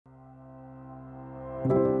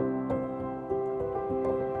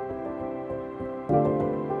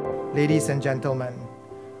ladies and gentlemen.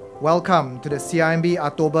 Welcome to the CIMB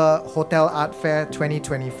Artober Hotel Art Fair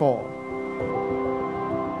 2024.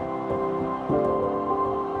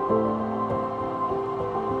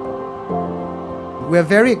 We're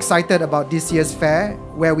very excited about this year's fair,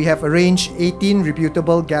 where we have arranged 18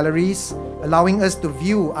 reputable galleries, allowing us to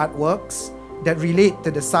view artworks that relate to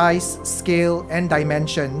the size, scale, and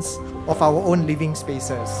dimensions of our own living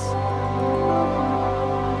spaces.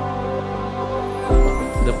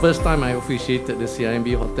 The first time I officiated the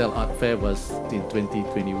CIMB Hotel Art Fair was in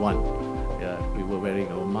 2021. We were wearing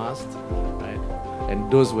our masks, right? And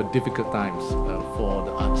those were difficult times for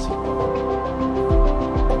the art scene.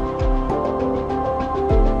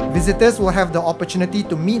 Visitors will have the opportunity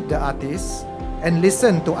to meet the artists and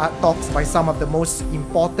listen to art talks by some of the most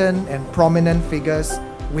important and prominent figures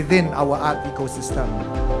within our art ecosystem.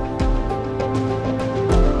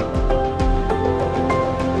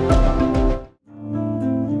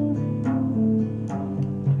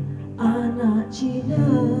 Anak Cina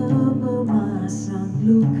memasang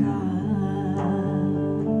luka,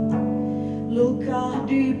 luka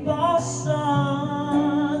dipasang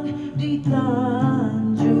di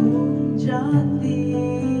Tanjung Jati,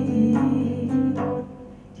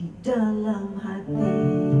 di dalam hati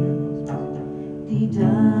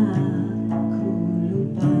tidak ku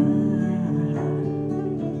lupa,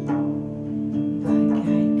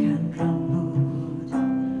 bagaikan rambut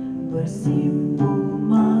bersimpu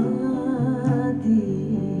mati.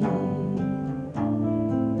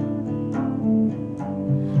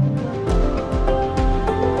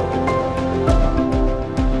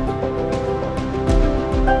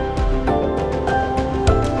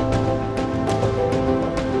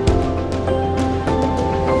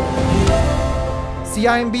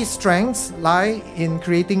 CIMB's strengths lie in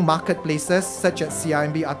creating marketplaces such as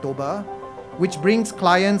CIMB Artober, which brings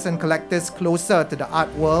clients and collectors closer to the art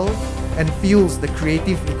world and fuels the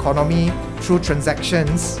creative economy through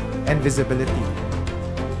transactions and visibility.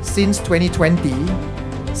 Since 2020,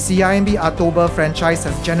 CIMB Artober franchise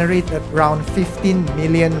has generated around 15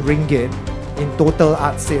 million ringgit in total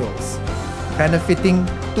art sales, benefiting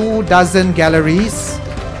 24 galleries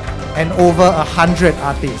and over 100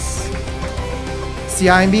 artists.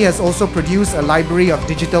 CIMB has also produced a library of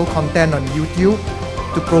digital content on YouTube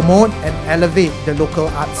to promote and elevate the local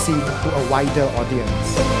art scene to a wider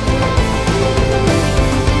audience.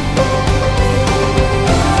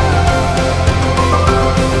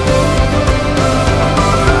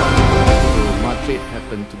 MITEC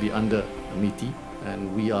happened to be under MITEC, and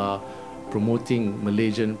we are promoting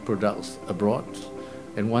Malaysian products abroad.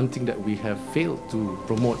 And one thing that we have failed to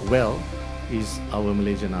promote well is our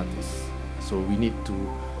Malaysian artists. So we need to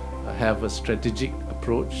have a strategic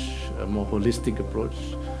approach, a more holistic approach,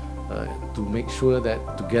 to make sure that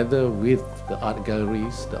together with the art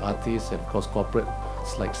galleries, the artists, and of course corporates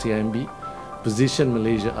like CIMB, position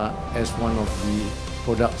Malaysia art as one of the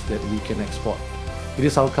products that we can export. It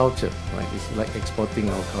is our culture, right? It's like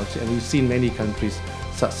exporting our culture, and we've seen many countries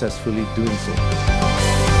successfully doing so.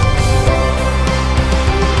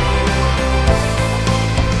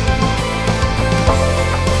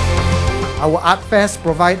 Our art fairs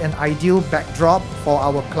provide an ideal backdrop for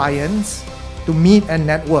our clients to meet and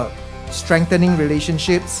network, strengthening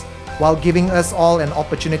relationships while giving us all an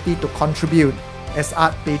opportunity to contribute as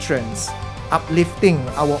art patrons, uplifting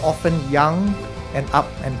our often young and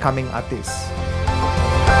up-and-coming artists.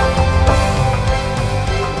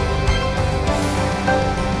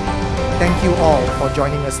 Thank you all for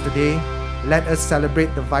joining us today. Let us celebrate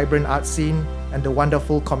the vibrant art scene and the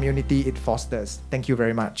wonderful community it fosters. Thank you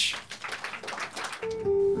very much.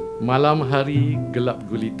 Malam hari gelap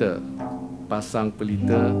gulita, pasang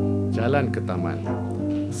pelita, jalan ke taman.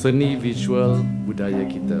 Seni visual budaya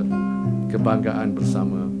kita, kebanggaan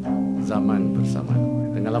bersama, zaman bersama.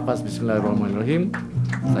 Dengan lafaz Bismillahirrahmanirrahim,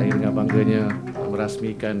 saya dengan bangganya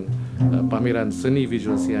merasmikan pameran seni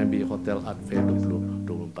visual CIMB Hotel Art Fair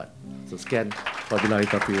 2024. So sekian, wabillahi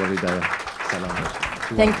taufiq wal hidayah.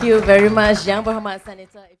 Assalamualaikum. Thank you very much, Yang Berhormat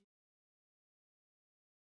Senator.